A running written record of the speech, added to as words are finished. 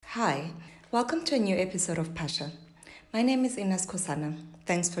Hi, welcome to a new episode of Pasha. My name is Ines Kosana.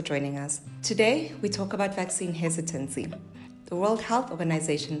 Thanks for joining us. Today, we talk about vaccine hesitancy. The World Health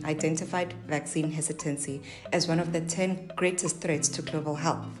Organization identified vaccine hesitancy as one of the 10 greatest threats to global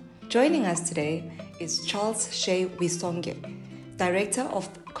health. Joining us today is Charles Shea Wisonge, Director of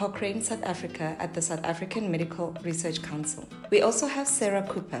Cochrane South Africa at the South African Medical Research Council. We also have Sarah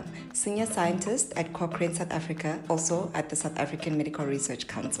Cooper, Senior Scientist at Cochrane South Africa, also at the South African Medical Research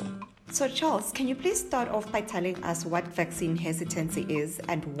Council. So Charles, can you please start off by telling us what vaccine hesitancy is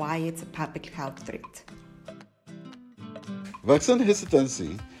and why it's a public health threat? Vaccine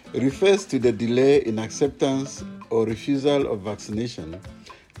hesitancy refers to the delay in acceptance or refusal of vaccination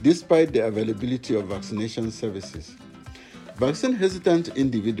despite the availability of vaccination services. Vaccine-hesitant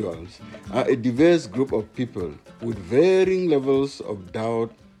individuals are a diverse group of people with varying levels of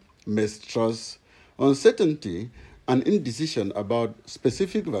doubt, mistrust, uncertainty, and indecision about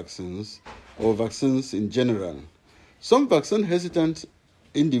specific vaccines or vaccines in general. Some vaccine-hesitant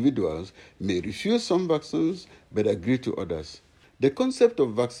individuals may refuse some vaccines but agree to others. The concept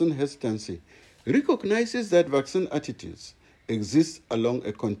of vaccine hesitancy recognizes that vaccine attitudes exist along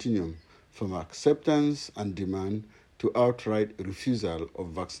a continuum from acceptance and demand to outright refusal of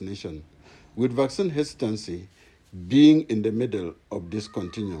vaccination, with vaccine hesitancy being in the middle of this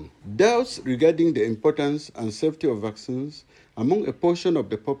continuum. Doubts regarding the importance and safety of vaccines among a portion of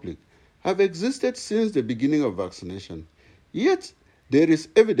the public have existed since the beginning of vaccination. Yet, there is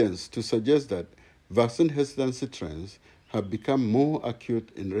evidence to suggest that vaccine hesitancy trends have become more acute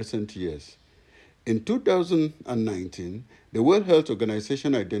in recent years. In 2019, the World Health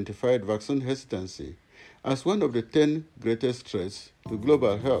Organization identified vaccine hesitancy as one of the 10 greatest threats to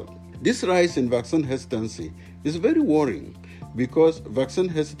global health. This rise in vaccine hesitancy is very worrying because vaccine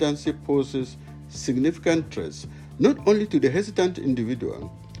hesitancy poses significant threats not only to the hesitant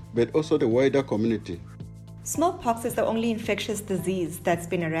individual, but also the wider community. Smallpox is the only infectious disease that's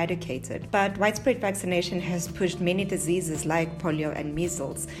been eradicated, but widespread vaccination has pushed many diseases like polio and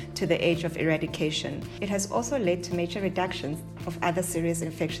measles to the edge of eradication. It has also led to major reductions of other serious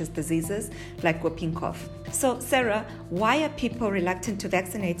infectious diseases like whooping cough. So, Sarah, why are people reluctant to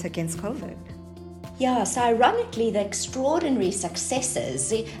vaccinate against COVID? Yeah, so ironically, the extraordinary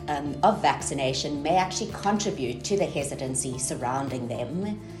successes of vaccination may actually contribute to the hesitancy surrounding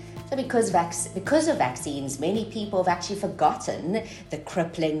them. So because of vaccines, many people have actually forgotten the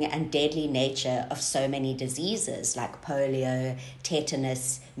crippling and deadly nature of so many diseases like polio,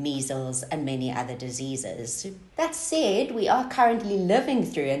 tetanus, measles, and many other diseases. That said, we are currently living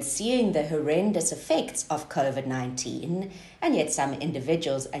through and seeing the horrendous effects of COVID-19, and yet some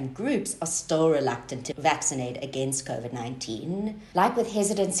individuals and groups are still reluctant to vaccinate against COVID-19. Like with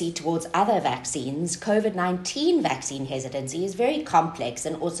hesitancy towards other vaccines, COVID-19 vaccine hesitancy is very complex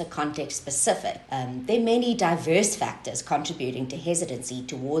and also context-specific. There are many diverse factors contributing to hesitancy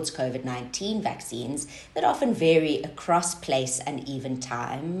towards COVID-19 vaccines that often vary across place and even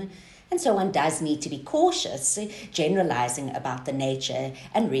time. And so one does need to be cautious generalizing about the nature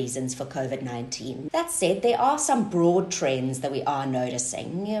and reasons for COVID-19. That said, there are some broad trends that we are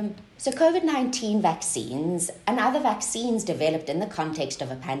noticing. So COVID-19 vaccines and other vaccines developed in the context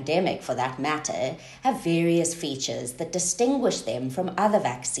of a pandemic, for that matter, have various features that distinguish them from other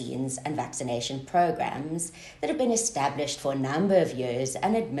vaccines and vaccination programs that have been established for a number of years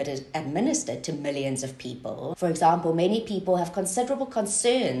and administered to millions of people. For example, many people have considerable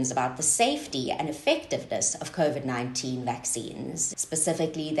concerns about the safety and effectiveness of COVID-19 vaccines.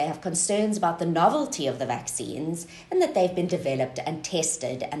 Specifically, they have concerns about the novelty of the vaccines and that they've been developed and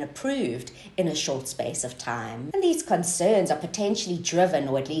tested and approved in a short space of time. And these concerns are potentially driven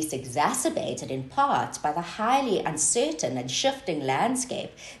or at least exacerbated in part by the highly uncertain and shifting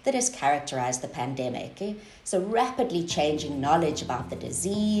landscape that has characterized the pandemic. So rapidly changing knowledge about the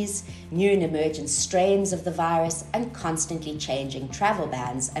disease, new and emergent strains of the virus, and constantly changing travel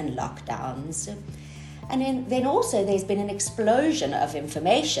bans and lockdowns. And then also there's been an explosion of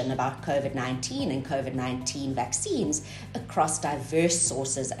information about COVID-19 and COVID-19 vaccines across diverse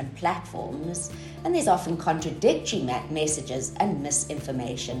sources and platforms. And there's often contradictory messages and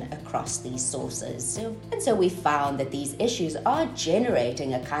misinformation across these sources. And so we found that these issues are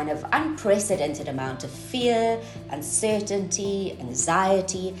generating a kind of unprecedented amount of fear, uncertainty,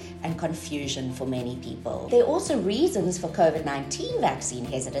 anxiety, and confusion for many people. There are also reasons for COVID-19 vaccine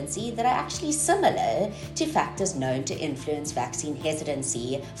hesitancy that are actually similar to factors known to influence vaccine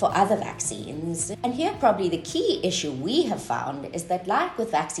hesitancy for other vaccines. And here probably the key issue we have found is that, like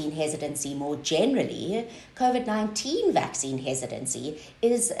with vaccine hesitancy more generally, COVID-19 vaccine hesitancy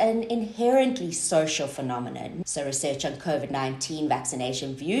is an inherently social phenomenon. So research on COVID-19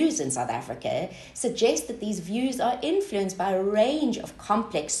 vaccination views in South Africa suggests that these views are influenced by a range of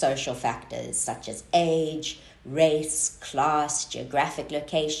complex social factors such as age, race, class, geographic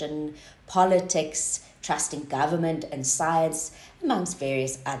location, politics, trust in government and science, amongst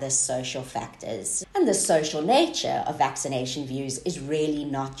various other social factors. And the social nature of vaccination views is really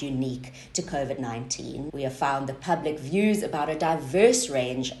not unique to COVID-19. We have found that public views about a diverse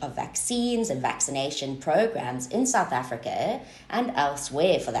range of vaccines and vaccination programs in South Africa, and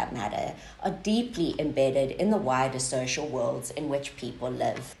elsewhere for that matter, are deeply embedded in the wider social worlds in which people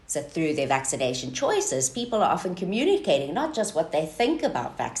live. So through their vaccination choices, people are often communicating not just what they think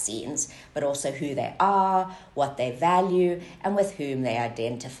about vaccines, but also who they are, what they value, and with whom they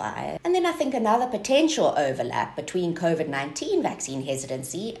identify. And then I think another potential overlap between COVID-19 vaccine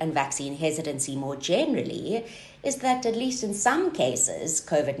hesitancy and vaccine hesitancy more generally is that, at least in some cases,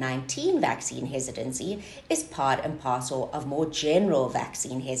 COVID-19 vaccine hesitancy is part and parcel of more general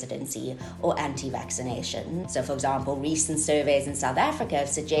vaccine hesitancy or anti-vaccination. So, for example, recent surveys in South Africa have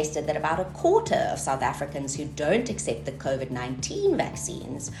suggested that about a quarter of South Africans who don't accept the COVID-19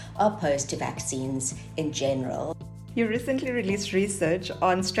 vaccines are opposed to vaccines in general. You recently released research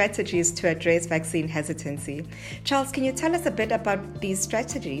on strategies to address vaccine hesitancy. Charles, can you tell us a bit about these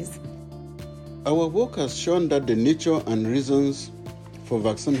strategies? Our work has shown that the nature and reasons for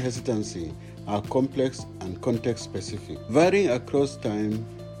vaccine hesitancy are complex and context-specific, varying across time,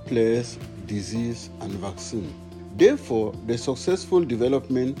 place, disease, and vaccine. Therefore, the successful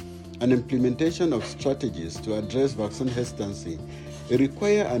development and implementation of strategies to address vaccine hesitancy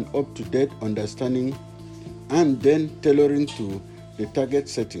require an up-to-date understanding and then tailoring to the target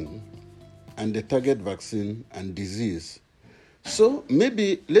setting and the target vaccine and disease. So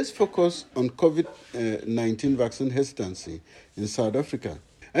maybe let's focus on COVID-19 vaccine hesitancy in South Africa.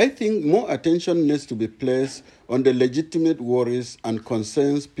 I think more attention needs to be placed on the legitimate worries and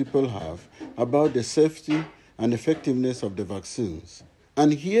concerns people have about the safety and effectiveness of the vaccines.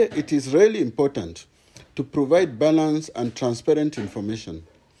 And here it is really important to provide balanced and transparent information,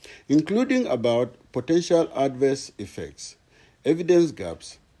 including about potential adverse effects, evidence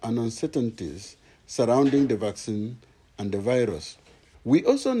gaps, and uncertainties surrounding the vaccine and the virus. We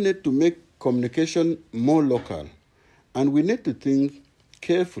also need to make communication more local, and we need to think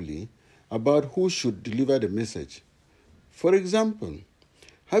carefully about who should deliver the message. For example,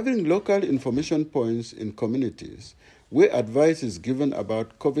 having local information points in communities where advice is given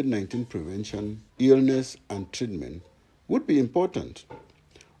about COVID-19 prevention, illness, and treatment would be important.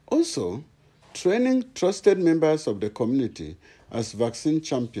 Also, training trusted members of the community as vaccine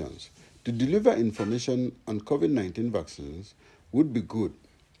champions to deliver information on COVID-19 vaccines would be good.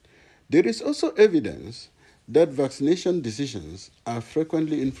 There is also evidence that vaccination decisions are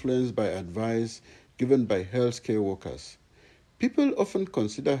frequently influenced by advice given by healthcare workers. People often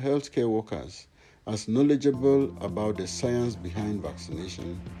consider healthcare workers as knowledgeable about the science behind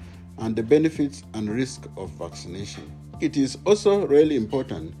vaccination and the benefits and risks of vaccination. It is also really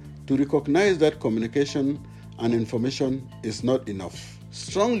important to recognize that communication and information is not enough.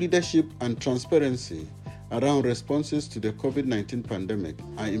 Strong leadership and transparency around responses to the COVID-19 pandemic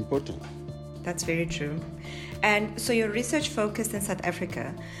are important. That's very true. And so your research focused in South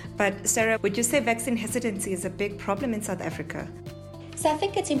Africa, but Sarah, would you say vaccine hesitancy is a big problem in South Africa? So I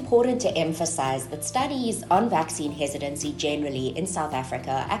think it's important to emphasize that studies on vaccine hesitancy generally in South Africa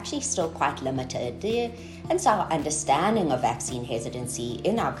are actually still quite limited. And so our understanding of vaccine hesitancy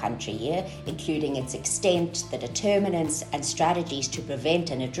in our country, including its extent, the determinants and strategies to prevent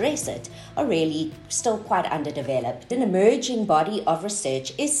and address it, are really still quite underdeveloped. An emerging body of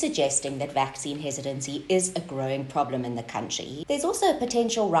research is suggesting that vaccine hesitancy is a growing problem in the country. There's also a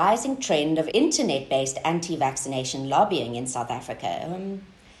potential rising trend of internet-based anti-vaccination lobbying in South Africa.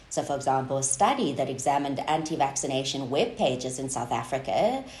 So, for example, a study that examined anti-vaccination web pages in South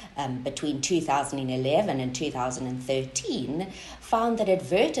Africa between 2011 and 2013 found that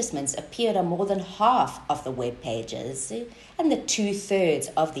advertisements appeared on more than half of the web pages, and that 2/3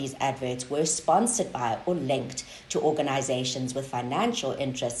 of these adverts were sponsored by or linked to organizations with financial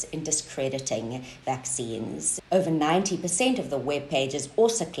interests in discrediting vaccines. Over 90% of the web pages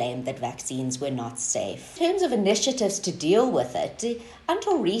also claimed that vaccines were not safe. In terms of initiatives to deal with it,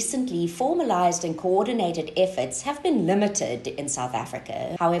 until recently, formalized and coordinated efforts have been limited in South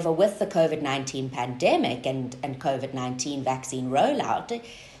Africa. However, with the COVID-19 pandemic and COVID-19 vaccine rollout,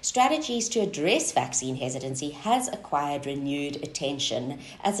 strategies to address vaccine hesitancy has acquired renewed attention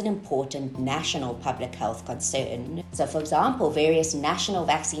as an important national public health concern. So, for example, various national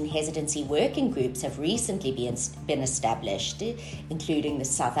vaccine hesitancy working groups have recently been established, including the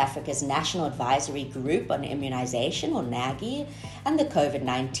South Africa's National Advisory Group on Immunization, or NAGI, and the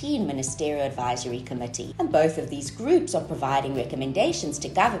COVID-19 Ministerial Advisory Committee. And both of these groups are providing recommendations to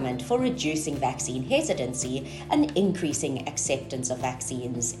government for reducing vaccine hesitancy and increasing acceptance of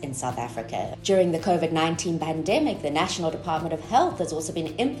vaccines in South Africa. During the COVID-19 pandemic, the National Department of Health has also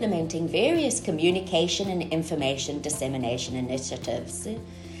been implementing various communication and information dissemination initiatives.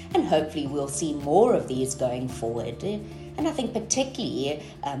 And hopefully we'll see more of these going forward. And I think particularly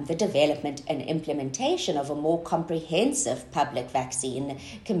the development and implementation of a more comprehensive public vaccine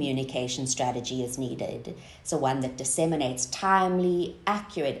communication strategy is needed. So one that disseminates timely,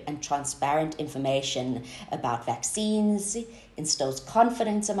 accurate and transparent information about vaccines, instills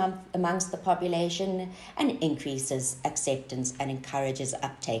confidence amongst the population, and increases acceptance and encourages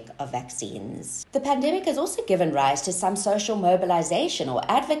uptake of vaccines. The pandemic has also given rise to some social mobilization or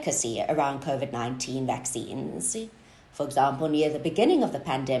advocacy around COVID-19 vaccines. For example, near the beginning of the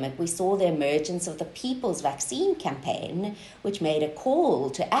pandemic, we saw the emergence of the People's Vaccine Campaign, which made a call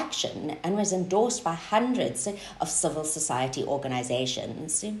to action and was endorsed by hundreds of civil society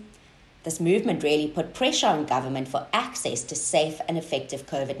organizations. This movement really put pressure on government for access to safe and effective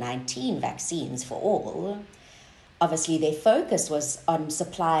COVID-19 vaccines for all. Obviously, their focus was on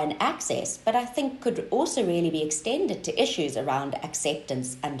supply and access, but I think could also really be extended to issues around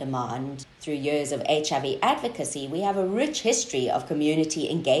acceptance and demand. Through years of HIV advocacy, we have a rich history of community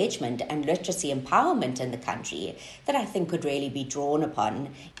engagement and literacy empowerment in the country that I think could really be drawn upon.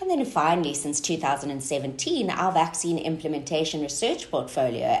 And then finally, since 2017, our vaccine implementation research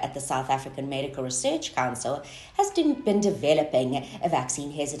portfolio at the South African Medical Research Council has been developing a vaccine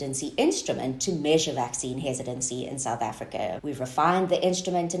hesitancy instrument to measure vaccine hesitancy in South Africa. We've refined the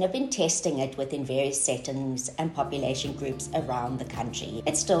instrument and have been testing it within various settings and population groups around the country.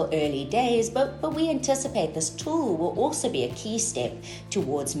 It's still early days, but we anticipate this tool will also be a key step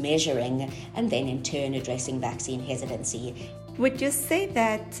towards measuring and then in turn addressing vaccine hesitancy. Would you say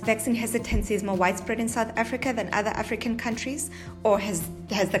that vaccine hesitancy is more widespread in South Africa than other African countries, or has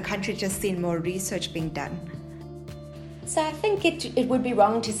the country just seen more research being done? So I think it would be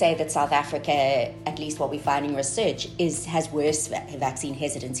wrong to say that South Africa, at least what we find in research, has worse vaccine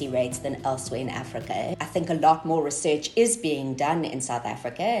hesitancy rates than elsewhere in Africa. I think a lot more research is being done in South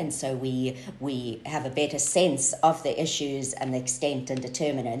Africa, and so we have a better sense of the issues and the extent and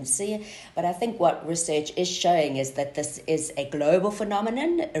determinants. But I think what research is showing is that this is a global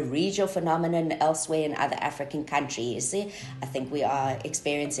phenomenon, a regional phenomenon elsewhere in other African countries. I think we are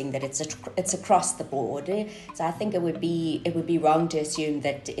experiencing that it's across the board. So I think it would be wrong to assume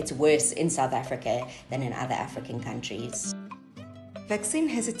that it's worse in South Africa than in other African countries. Vaccine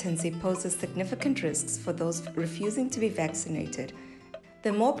hesitancy poses significant risks for those refusing to be vaccinated.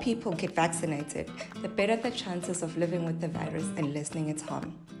 The more people get vaccinated, the better the chances of living with the virus and lessening its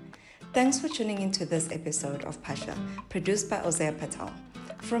harm. Thanks for tuning into this episode of Pasha, produced by Ozea Patel.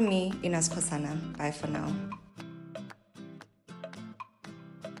 From me, Inas Khosana. Bye for now.